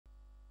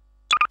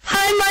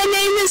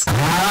is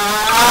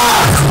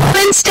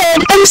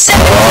instead I'm saying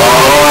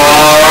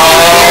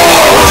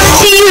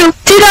to you.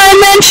 Did I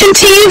mention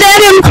to you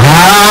that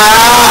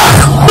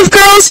if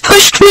girls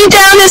pushed me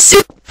down a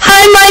suit?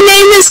 Hi, my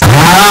name is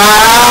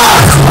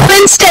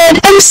instead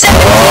I'm saying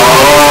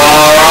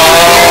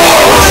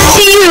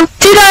to you.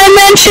 Did I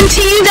mention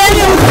to you that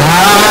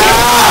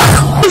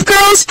if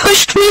girls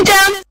pushed me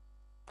down a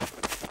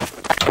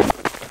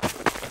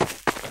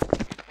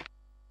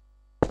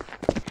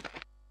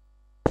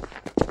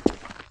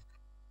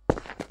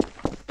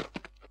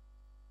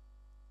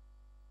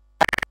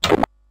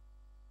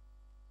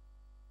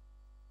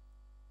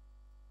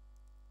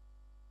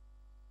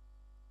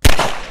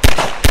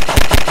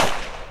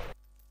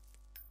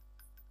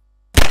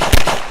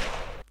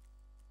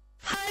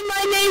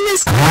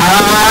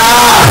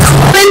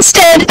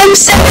instead I'm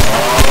saying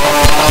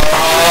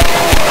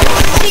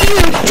to you.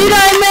 Did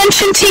I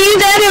mention to you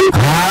that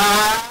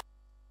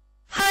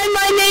hi,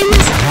 my name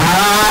is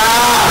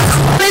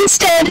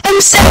instead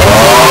I'm saying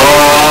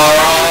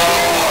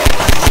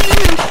to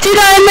you. Did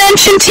I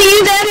mention to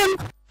you that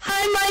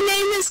hi, my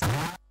name is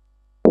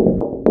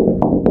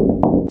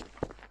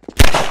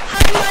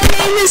hi, my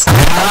name is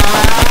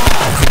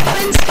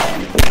instead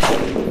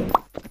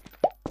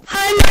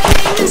hi, my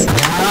name is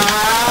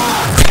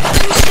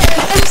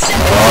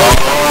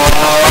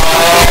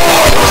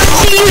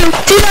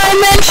did I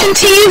mention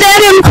to you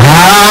that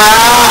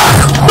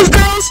if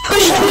girls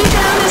pushed me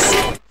down a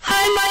step?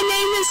 Hi, my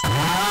name is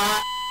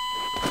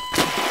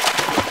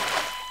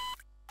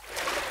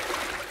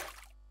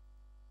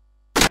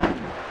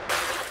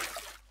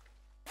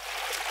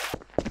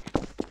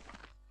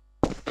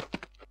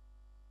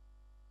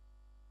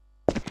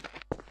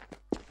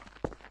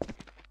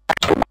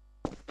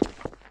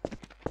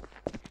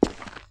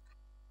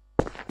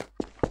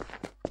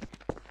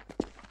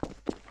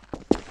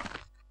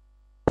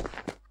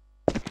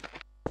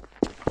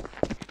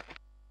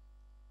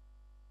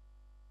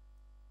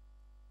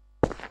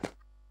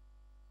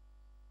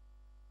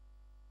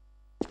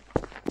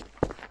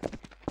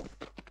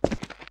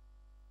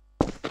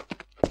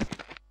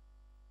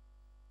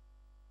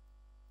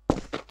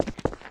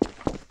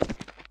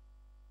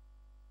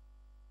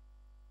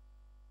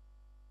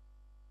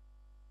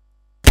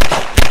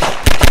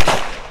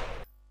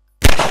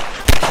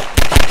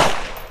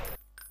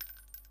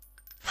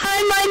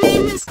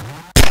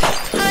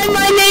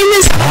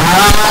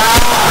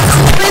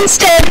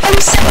instead I'm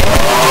saying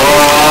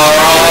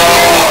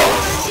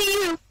to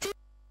you.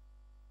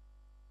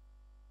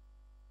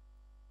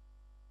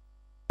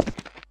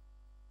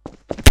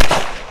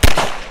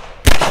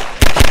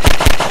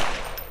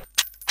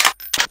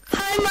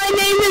 Hi, my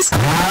name is hi,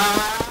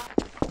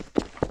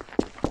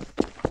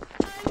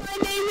 my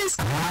name is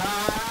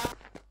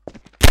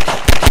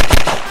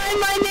hi,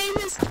 my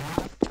name is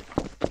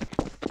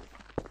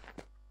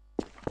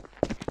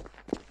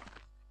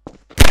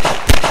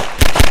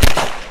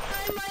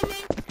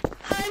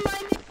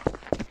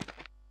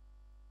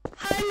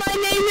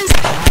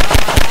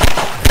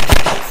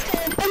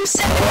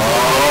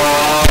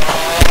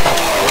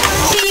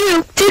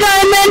did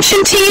I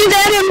mention to you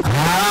that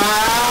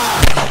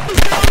if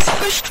girls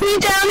pushed me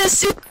down a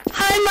suit?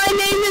 Hi, my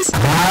name is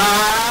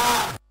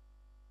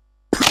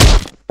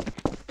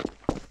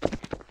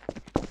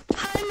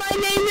hi, my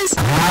name is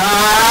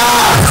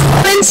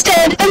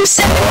instead I'm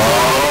saying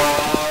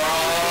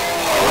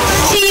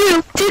to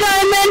you. Did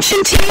I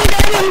mention to you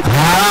that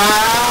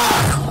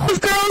if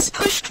girls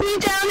pushed me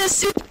down a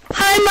suit?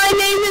 Hi, my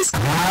name is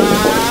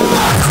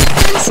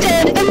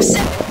instead I'm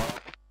saying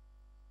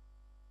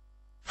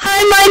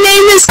hi, my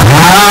name is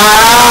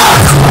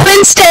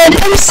instead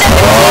I'm saying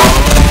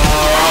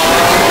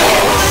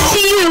to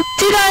you.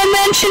 Did I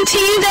mention to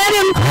you that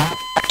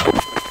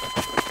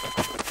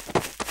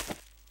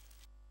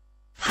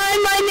hi,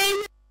 my name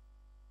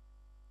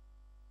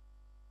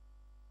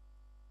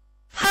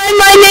hi,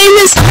 my name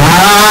is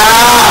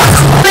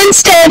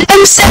instead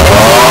I'm saying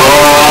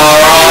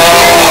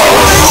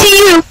to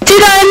you.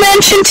 Did I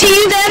mention to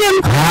you that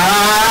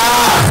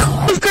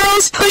if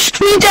girls pushed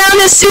me down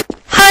a suit?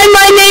 Hi,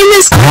 my name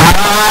is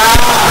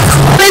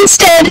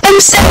instead I'm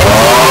saying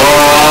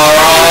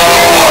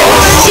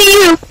to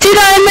you. Did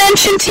I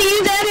mention to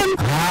you that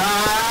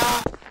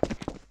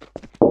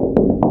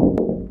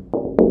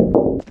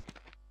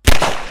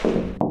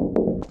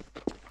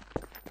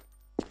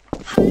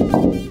hi,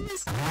 my name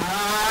is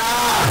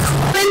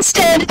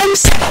instead I'm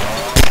saying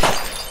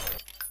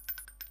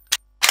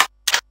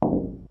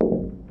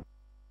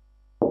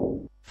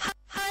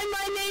hi,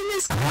 my name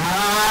is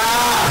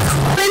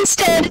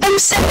instead I'm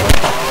saying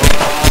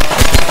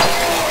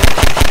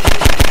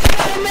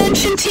I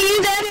mentioned to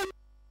you that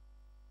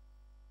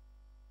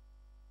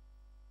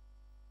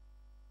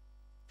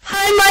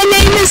hi, my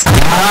name is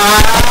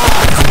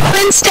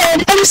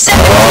instead I'm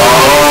saying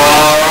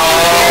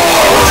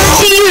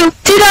to you.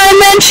 Did I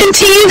mention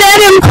to you that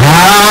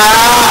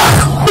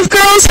if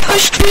girls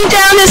pushed me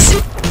down a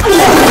suit?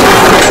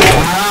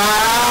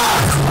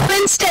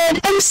 Instead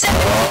I'm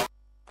saying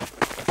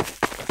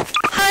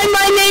hi,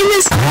 my name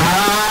is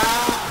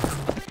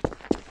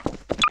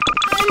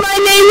hi, my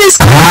name is is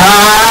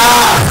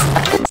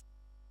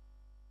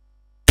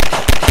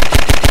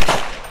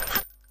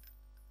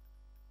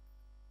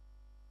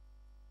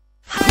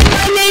Hi,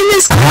 my name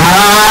is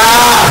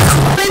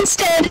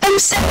Instead, I'm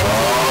saying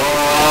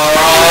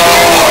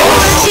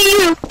to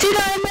you. Did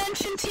I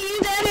mention to you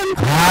that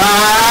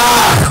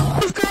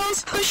if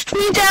girls pushed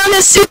me down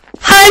a suit?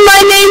 Hi,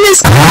 my name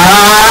is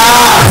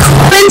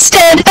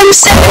Instead, I'm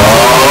saying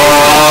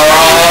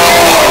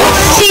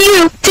to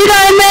you. Did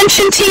I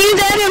mention to you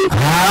that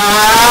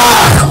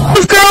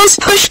if girls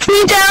pushed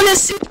me down a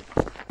suit?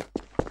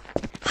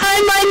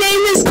 Hi, my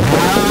name is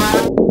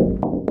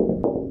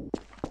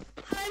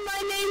Hi,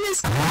 my name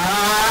is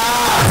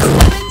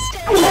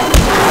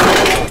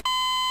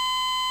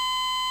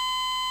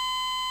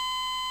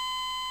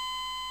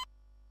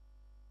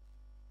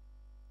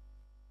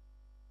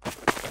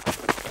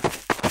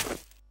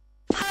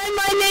Hi,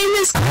 my name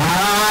is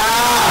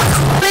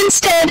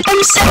Instead,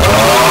 I'm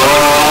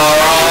saying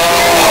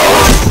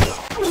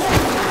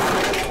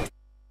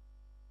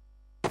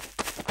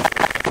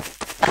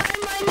Hi,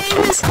 my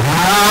name is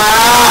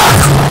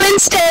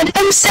Instead,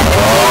 I'm saying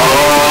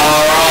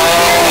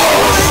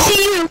to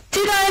you.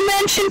 Did I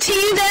mention to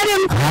you that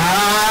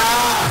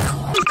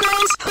if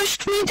girls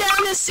pushed me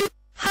down a suit?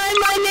 Hi,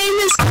 my name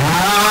is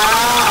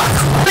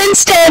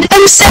Instead,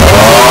 I'm saying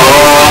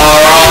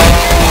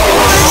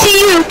to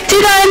you.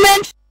 Did I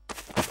mention?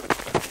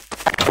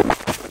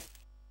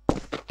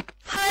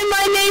 Hi,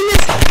 my name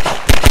is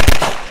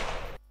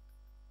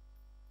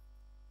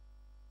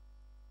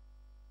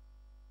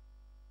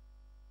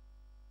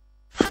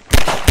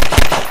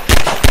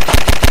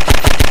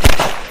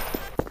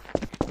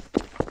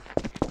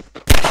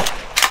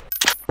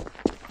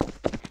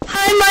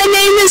Hi, my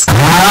name is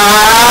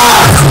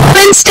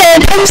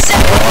Instead, I'm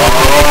saying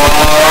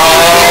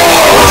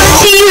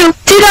to you.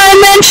 Did I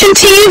mention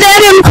to you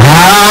that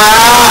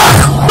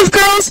if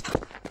girls?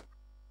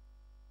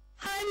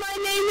 Hi, my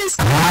name is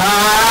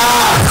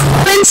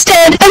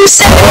Instead, I'm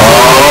saying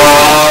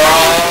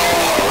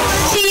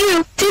to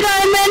you. Did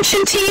I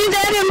mention to you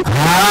that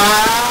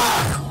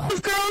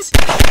if girls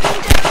pushed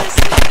me down a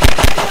suit?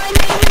 Hi, my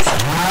name is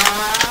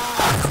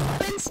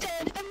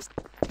Instead, I'm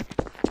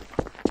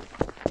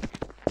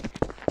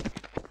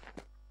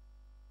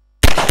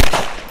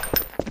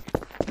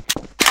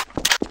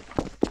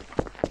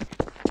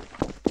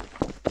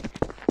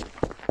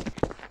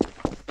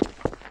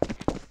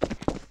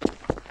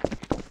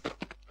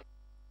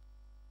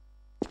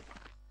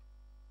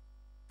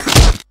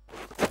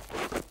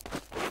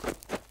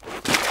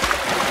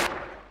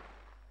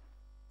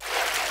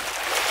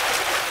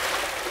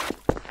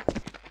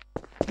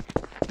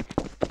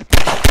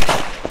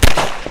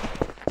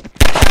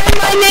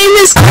My name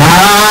is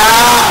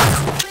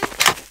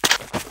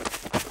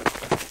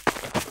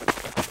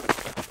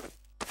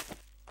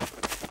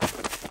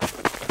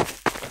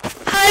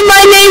Hi,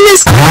 my name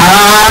is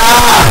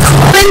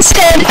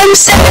Instead, I'm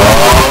saying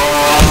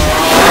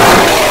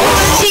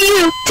to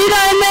you. Did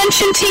I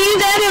mention to you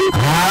that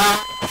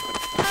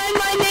Hi,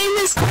 my name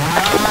is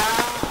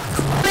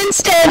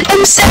Instead,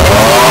 I'm saying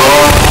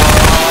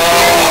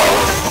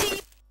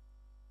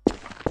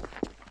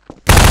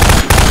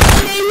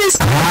My name is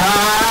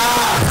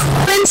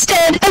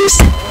Instead, I'm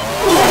saying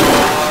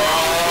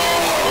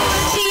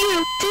to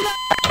you. Did I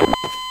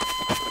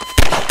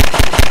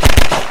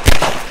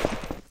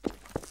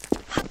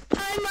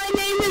Hi, my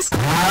name is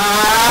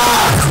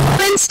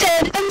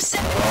Instead, I'm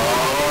saying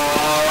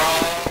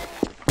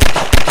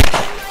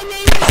My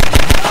name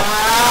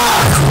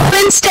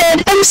is Instead,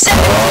 I'm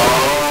saying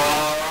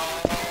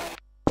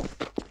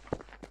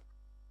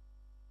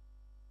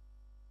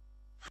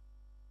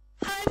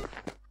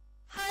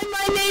Hi,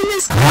 my name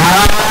is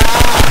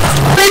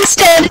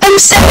Instead, I'm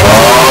saying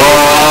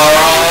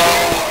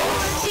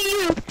to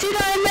you. Did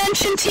I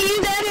mention to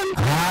you that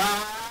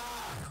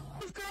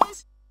if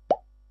girls?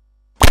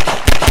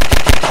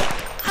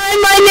 Hi,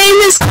 my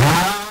name is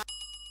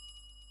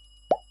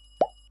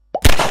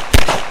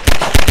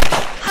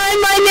Hi,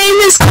 my name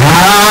is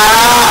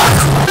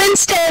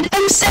Instead,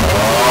 I'm saying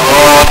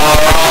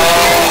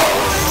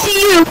to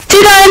you.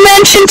 Did I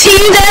mention to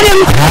you that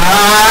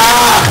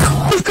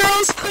if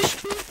girls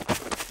pushed me?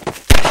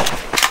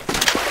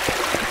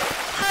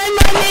 Hi,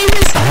 my name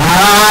is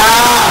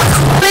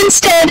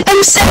Instead,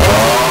 I'm saying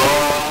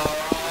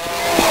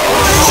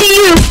to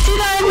you.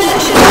 Did I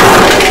mention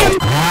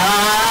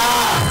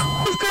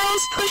if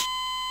girls pushed?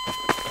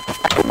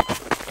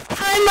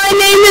 Hi, my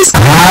name is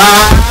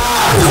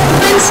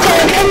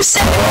Instead, I'm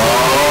saying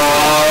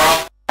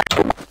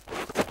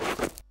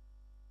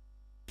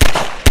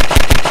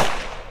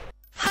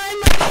Hi,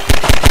 my name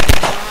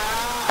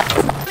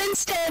is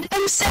Instead,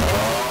 I'm saying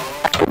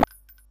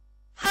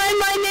Hi,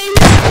 my name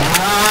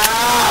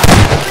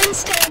is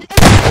Instead,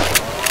 I'm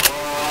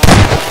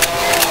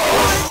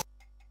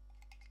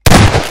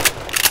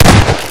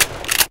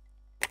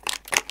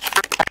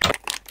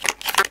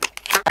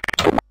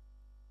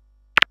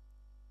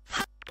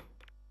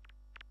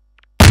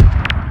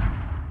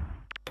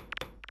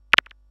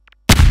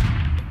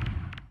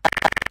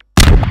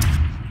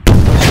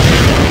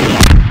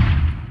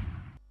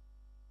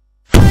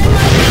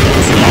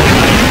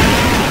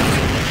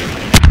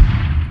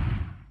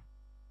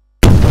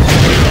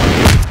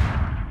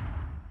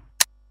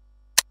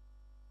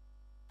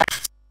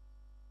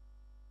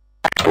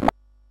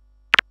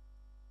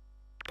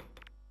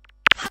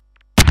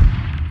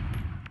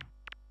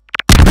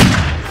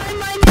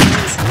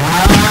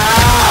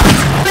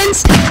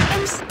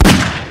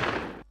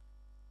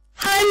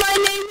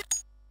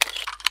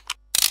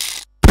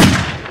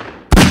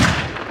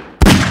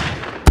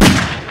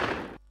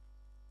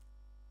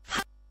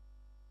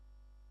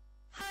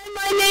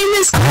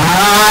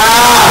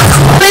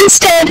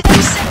Instead,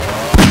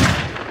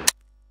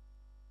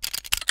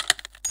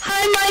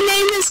 hi, my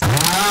name is.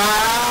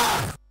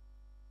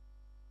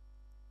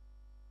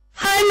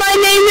 Hi, my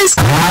name is.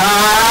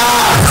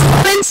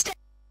 Instead.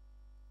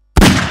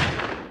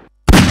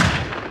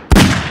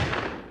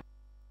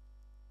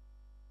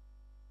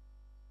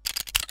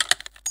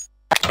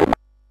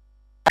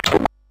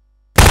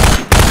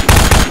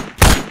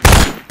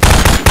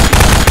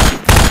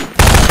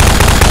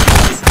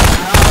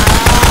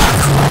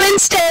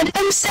 Instead,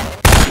 I'm set.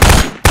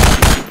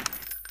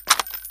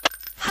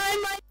 Hi,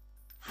 my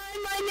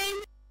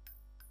name.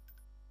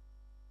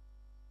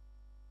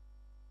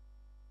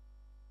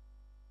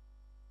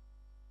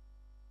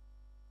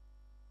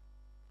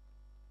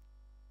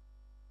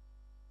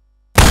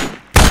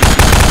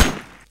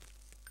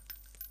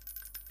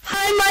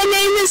 Hi, my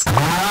name is.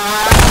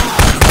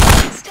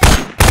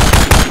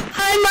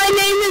 Hi, my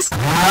name is.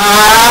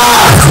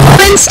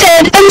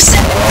 Instead, I'm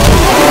set.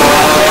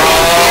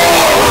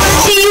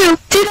 To you,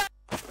 did I?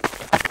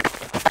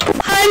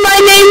 Hi, my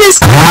name is.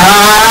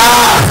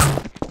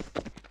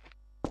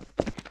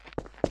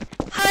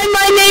 Hi,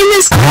 my name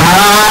is.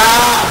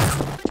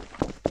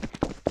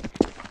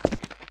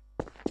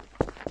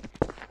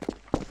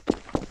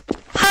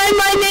 Hi,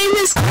 my name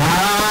is.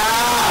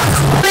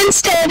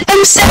 Instead,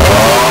 I'm set.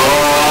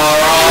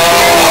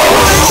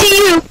 To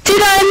you,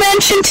 did I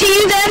mention to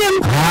you that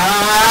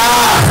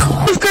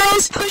if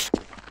girls push.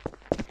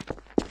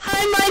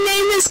 Hi, my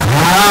name is.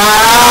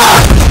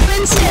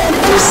 Instead,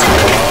 I'm set.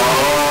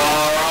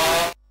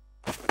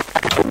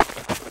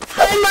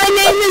 Hi, my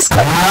name is.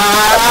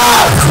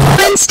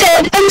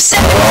 Instead, I'm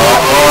set.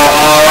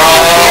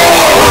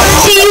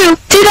 To you,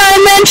 did I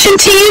mention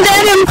to you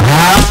that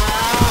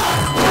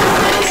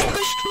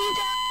pushed me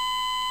down?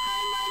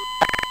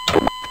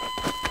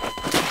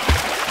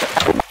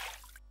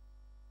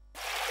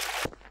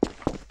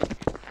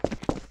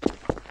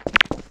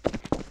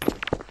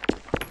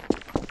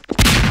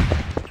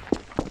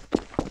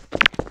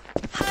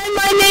 Hi,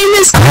 my name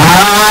is.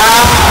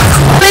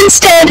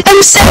 Instead,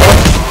 I'm set.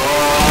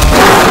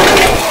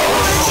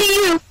 To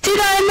you, did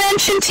I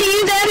mention to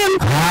you that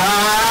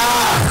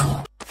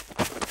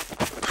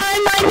hi,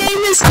 my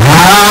name is.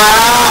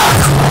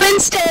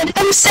 Instead,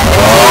 I'm set.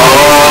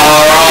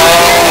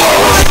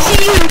 To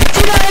you,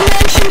 did I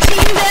mention to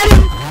you that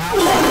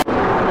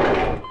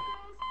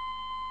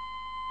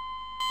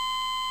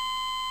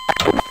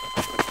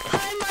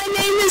hi, my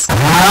name is.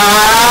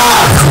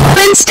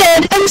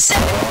 Instead, I'm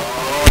set.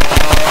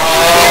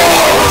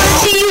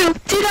 To you,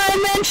 did I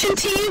mention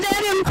to you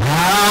that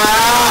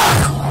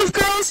if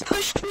girls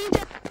pushed me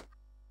down?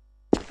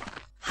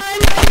 Hi,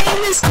 my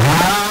name is.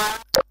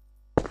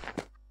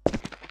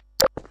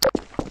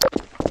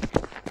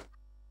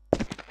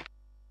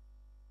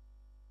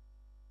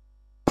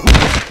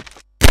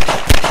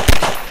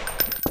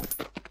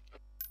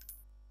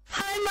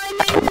 Hi, my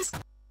name is.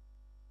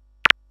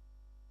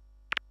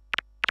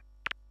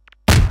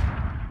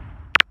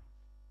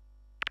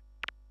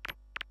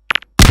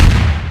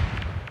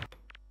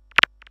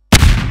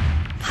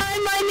 Hi,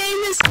 my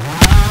name is.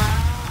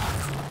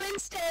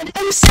 Instead,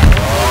 I'm set.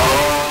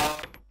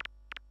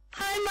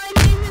 Hi, my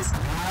name is.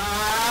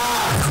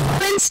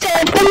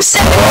 Instead, I'm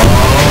set.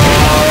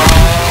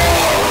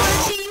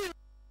 To you.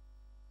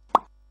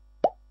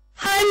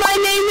 Hi, my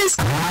name is.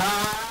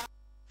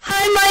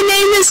 Hi, my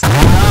name is.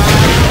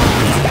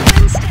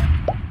 Instead.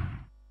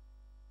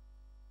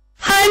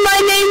 Hi, my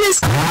name is.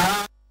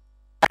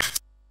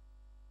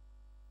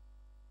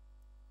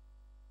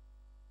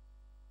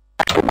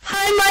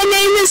 Hi, my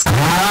name is.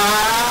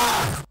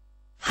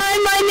 Hi,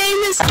 my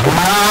name is.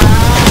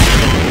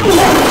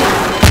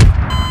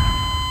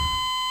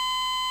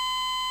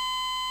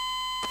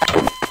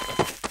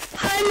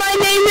 Hi, my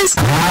name is.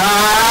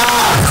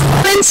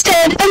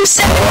 Instead, I'm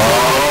set.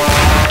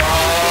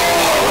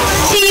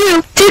 To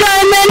you, did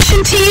I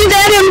mention to you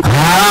that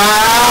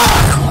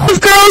if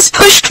girls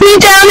pushed me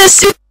down a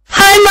suit?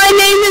 Hi, my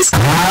name is.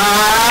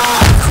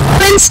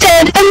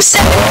 Instead, I'm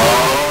set.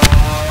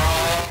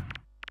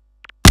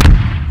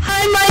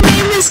 Hi, my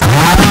name is.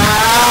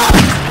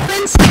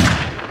 Instead.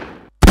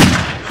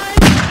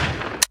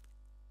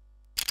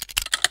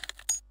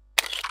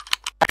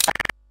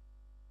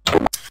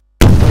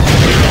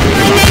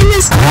 My name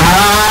is.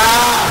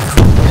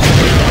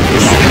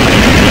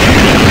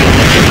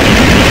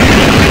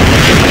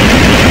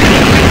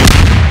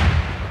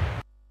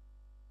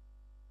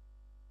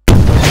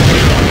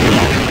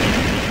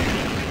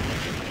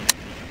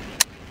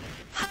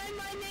 Hi,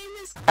 my name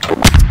is.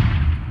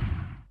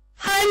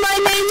 Hi, my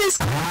name is.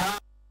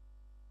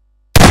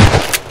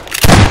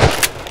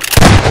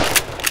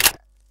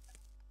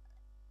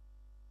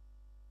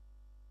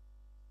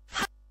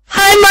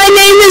 Hi, my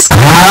name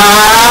is.